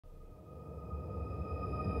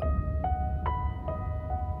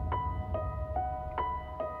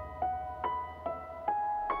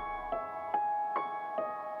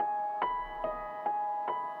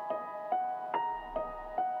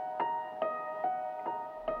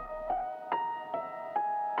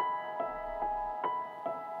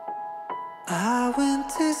I went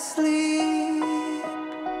to sleep,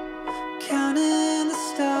 counting the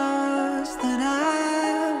stars, then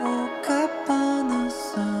I woke up on the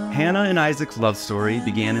sun. Hannah and Isaac's love story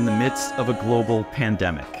began in the midst of a global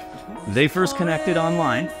pandemic. They first connected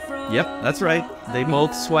online. Yep, that's right. They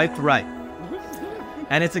both swiped right.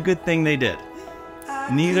 And it's a good thing they did.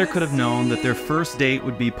 Neither could have known that their first date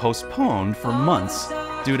would be postponed for months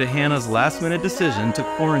due to Hannah's last-minute decision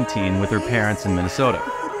to quarantine with her parents in Minnesota.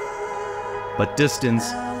 But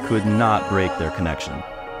distance could not break their connection.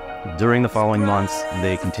 During the following months,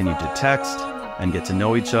 they continued to text and get to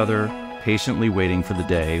know each other, patiently waiting for the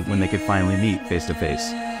day when they could finally meet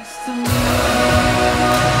face-to-face.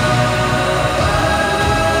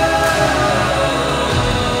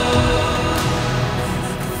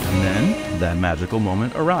 And then, that magical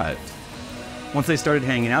moment arrived. Once they started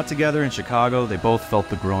hanging out together in Chicago, they both felt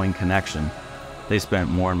the growing connection. They spent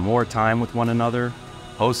more and more time with one another,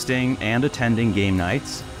 hosting and attending game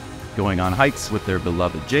nights, going on hikes with their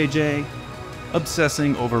beloved JJ,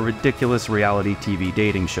 obsessing over ridiculous reality TV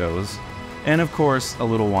dating shows, and of course, a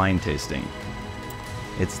little wine tasting.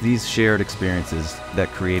 It's these shared experiences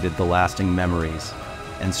that created the lasting memories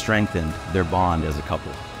and strengthened their bond as a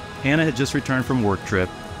couple. Hannah had just returned from work trip.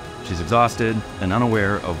 She's exhausted and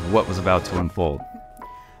unaware of what was about to unfold.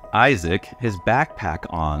 Isaac, his backpack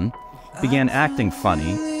on, began acting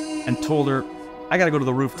funny and told her, "I gotta go to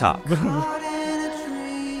the rooftop."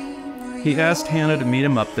 He asked Hannah to meet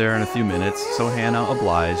him up there in a few minutes, so Hannah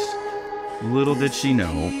obliged. Little did she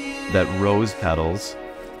know that rose petals,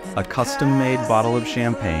 a custom-made bottle of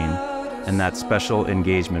champagne, and that special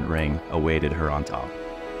engagement ring awaited her on top.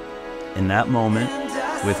 In that moment,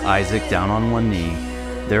 with Isaac down on one knee,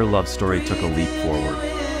 their love story took a leap forward.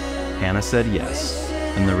 Hannah said yes,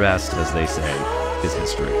 and the rest, as they say, is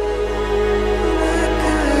history.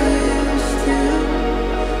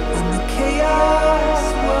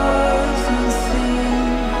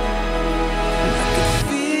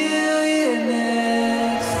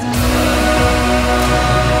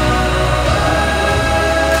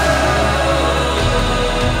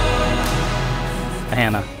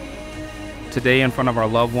 Hannah, today in front of our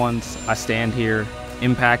loved ones, I stand here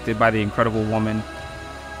impacted by the incredible woman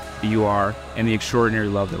you are and the extraordinary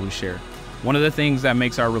love that we share. One of the things that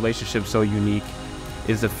makes our relationship so unique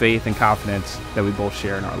is the faith and confidence that we both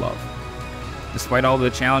share in our love. Despite all the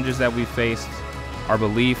challenges that we faced, our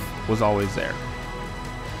belief was always there.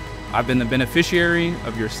 I've been the beneficiary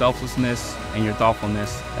of your selflessness and your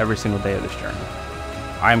thoughtfulness every single day of this journey.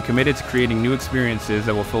 I am committed to creating new experiences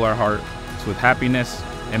that will fill our hearts with happiness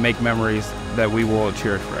and make memories that we will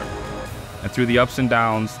cherish forever. And through the ups and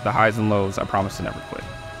downs, the highs and lows, I promise to never quit.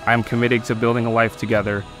 I am committed to building a life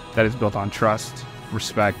together that is built on trust,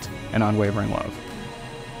 respect, and unwavering love.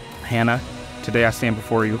 Hannah, today I stand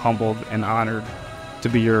before you humbled and honored to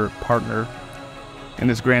be your partner in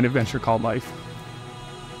this grand adventure called life.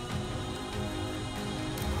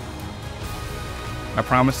 I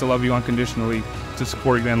promise to love you unconditionally, to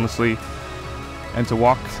support you endlessly, and to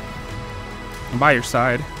walk by your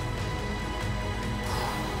side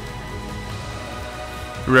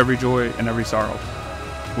through every joy and every sorrow.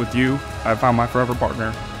 With you, I found my forever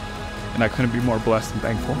partner, and I couldn't be more blessed and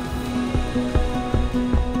thankful.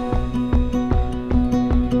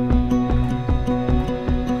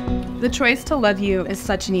 The choice to love you is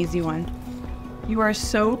such an easy one. You are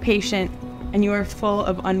so patient, and you are full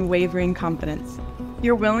of unwavering confidence.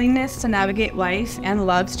 Your willingness to navigate life and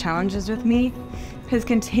love's challenges with me has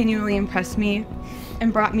continually impressed me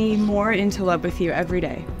and brought me more into love with you every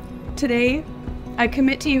day. Today, I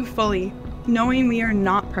commit to you fully, knowing we are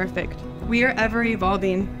not perfect. We are ever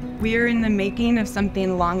evolving. We are in the making of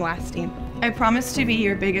something long-lasting. I promise to be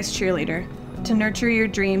your biggest cheerleader, to nurture your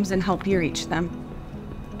dreams and help you reach them.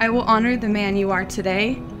 I will honor the man you are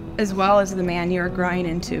today, as well as the man you are growing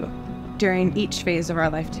into during each phase of our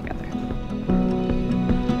life together.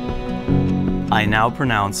 I now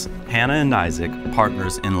pronounce Hannah and Isaac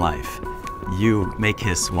partners in life. You may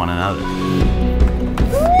kiss one another.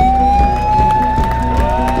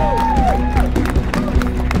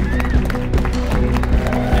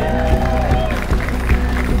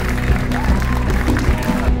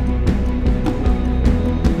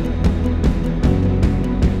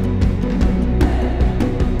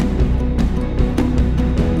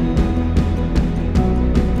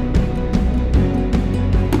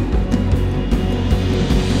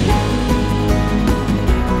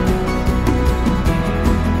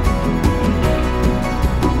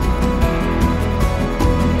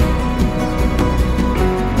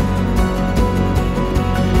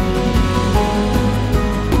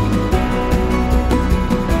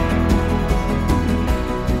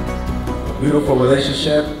 beautiful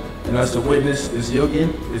relationship, and us to witness this union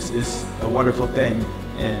is a wonderful thing,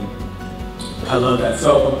 and I love that.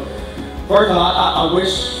 So, first of all, I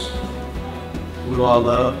wish we all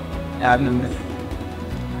love having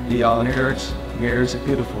them be all in marriage. Marriage is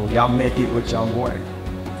beautiful. Y'all make it what y'all want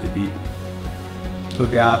it to be.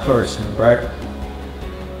 Put God first, right?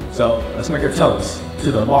 So let's make a toast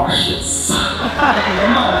to the Marshes.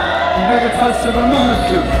 Come on, make a toast to the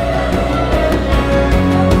Marshes.